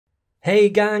Hey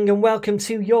gang, and welcome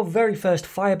to your very first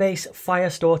Firebase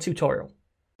Firestore tutorial.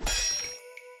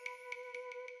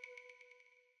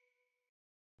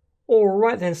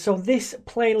 Alright then, so this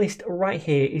playlist right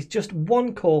here is just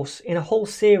one course in a whole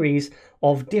series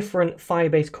of different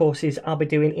Firebase courses I'll be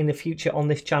doing in the future on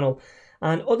this channel.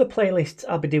 And other playlists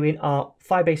I'll be doing are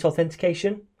Firebase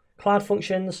authentication, cloud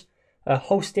functions,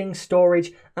 hosting,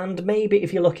 storage, and maybe,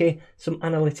 if you're lucky, some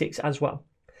analytics as well.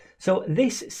 So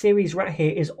this series right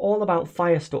here is all about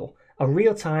Firestore, a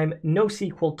real-time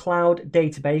NoSQL cloud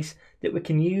database that we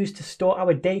can use to store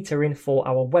our data in for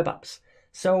our web apps.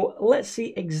 So let's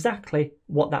see exactly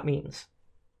what that means.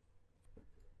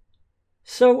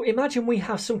 So imagine we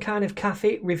have some kind of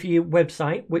cafe review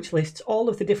website which lists all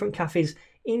of the different cafes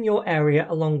in your area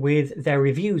along with their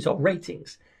reviews or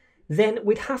ratings. Then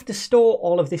we'd have to store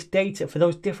all of this data for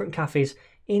those different cafes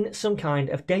in some kind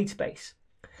of database.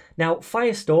 Now,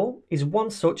 Firestore is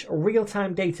one such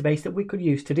real-time database that we could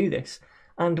use to do this,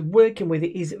 and working with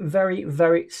it is very,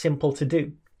 very simple to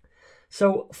do.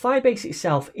 So Firebase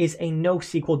itself is a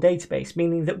NoSQL database,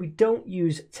 meaning that we don't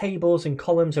use tables and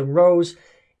columns and rows.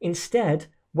 Instead,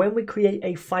 when we create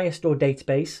a Firestore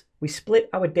database, we split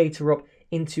our data up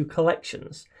into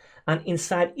collections. And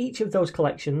inside each of those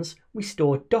collections, we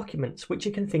store documents, which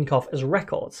you can think of as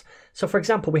records. So for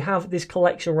example, we have this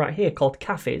collection right here called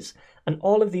cafes, and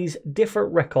all of these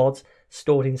different records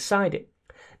stored inside it.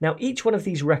 Now, each one of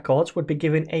these records would be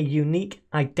given a unique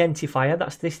identifier.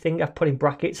 That's this thing I've put in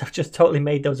brackets. I've just totally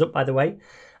made those up, by the way.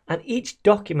 And each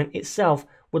document itself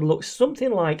would look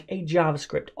something like a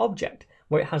JavaScript object,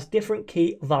 where it has different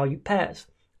key value pairs.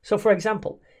 So for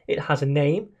example, it has a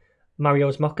name,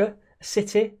 Mario's Mocha, a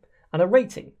city, and a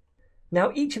rating.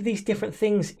 Now, each of these different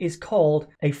things is called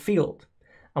a field,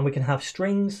 and we can have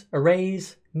strings,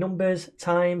 arrays, numbers,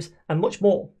 times, and much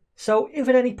more. So if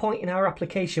at any point in our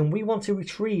application we want to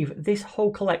retrieve this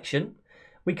whole collection,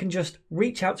 we can just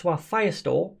reach out to our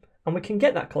Firestore and we can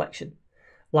get that collection.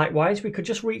 Likewise, we could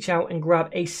just reach out and grab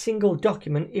a single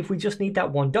document if we just need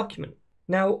that one document.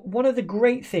 Now, one of the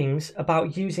great things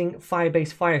about using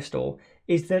Firebase Firestore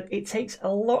is that it takes a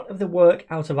lot of the work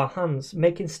out of our hands,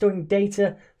 making storing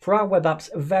data for our web apps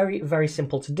very, very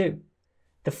simple to do.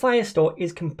 The Firestore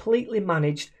is completely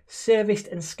managed, serviced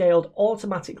and scaled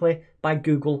automatically by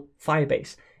Google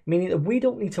Firebase, meaning that we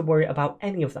don't need to worry about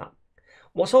any of that.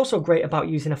 What's also great about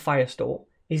using a Firestore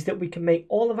is that we can make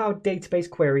all of our database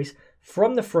queries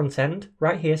from the front end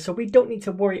right here, so we don't need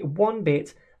to worry one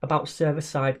bit about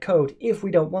server-side code if we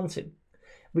don't want to.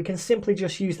 We can simply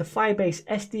just use the Firebase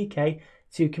SDK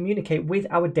to communicate with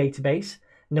our database,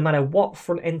 no matter what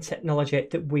front-end technology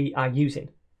that we are using.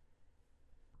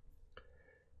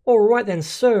 Alright then,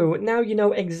 so now you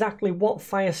know exactly what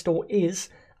Firestore is,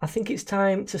 I think it's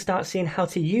time to start seeing how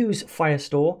to use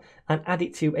Firestore and add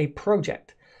it to a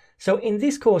project. So in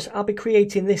this course, I'll be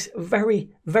creating this very,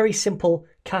 very simple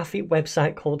cafe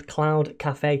website called Cloud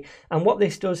Cafe. And what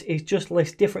this does is just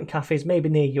list different cafes, maybe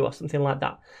near you or something like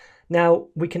that. Now,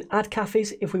 we can add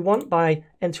cafes if we want by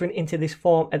entering into this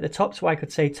form at the top. So I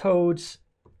could say Toadstool,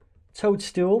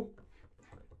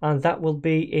 and that will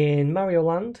be in Mario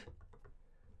Land.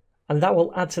 And that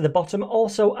will add to the bottom.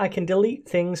 Also, I can delete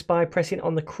things by pressing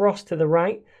on the cross to the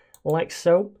right, like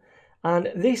so.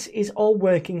 And this is all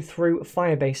working through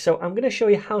Firebase. So I'm going to show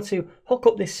you how to hook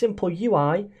up this simple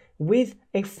UI with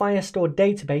a Firestore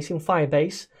database in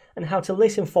Firebase and how to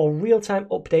listen for real-time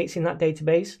updates in that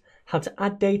database, how to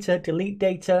add data, delete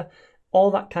data,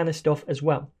 all that kind of stuff as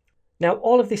well. Now,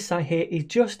 all of this site here is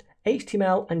just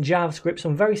HTML and JavaScript,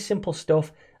 some very simple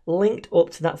stuff linked up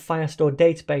to that Firestore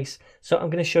database. So I'm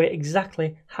going to show you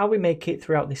exactly how we make it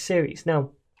throughout this series.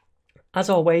 Now, as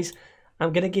always,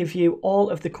 I'm going to give you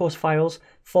all of the course files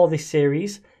for this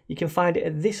series. You can find it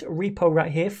at this repo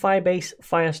right here, Firebase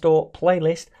Firestore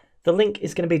playlist. The link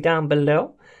is going to be down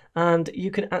below, and you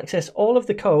can access all of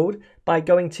the code by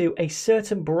going to a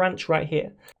certain branch right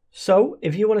here. So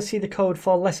if you want to see the code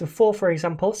for lesson 4, for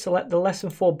example, select the lesson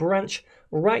 4 branch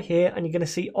right here, and you're going to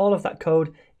see all of that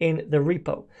code in the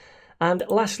repo. And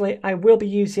lastly, I will be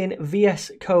using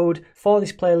VS Code for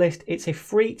this playlist. It's a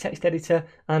free text editor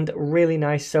and really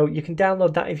nice. So you can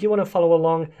download that if you want to follow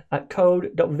along at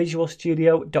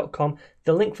code.visualstudio.com.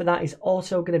 The link for that is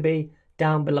also going to be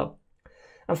down below.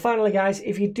 And finally, guys,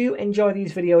 if you do enjoy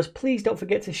these videos, please don't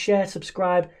forget to share,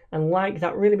 subscribe, and like.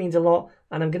 That really means a lot.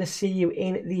 And I'm going to see you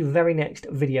in the very next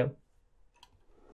video.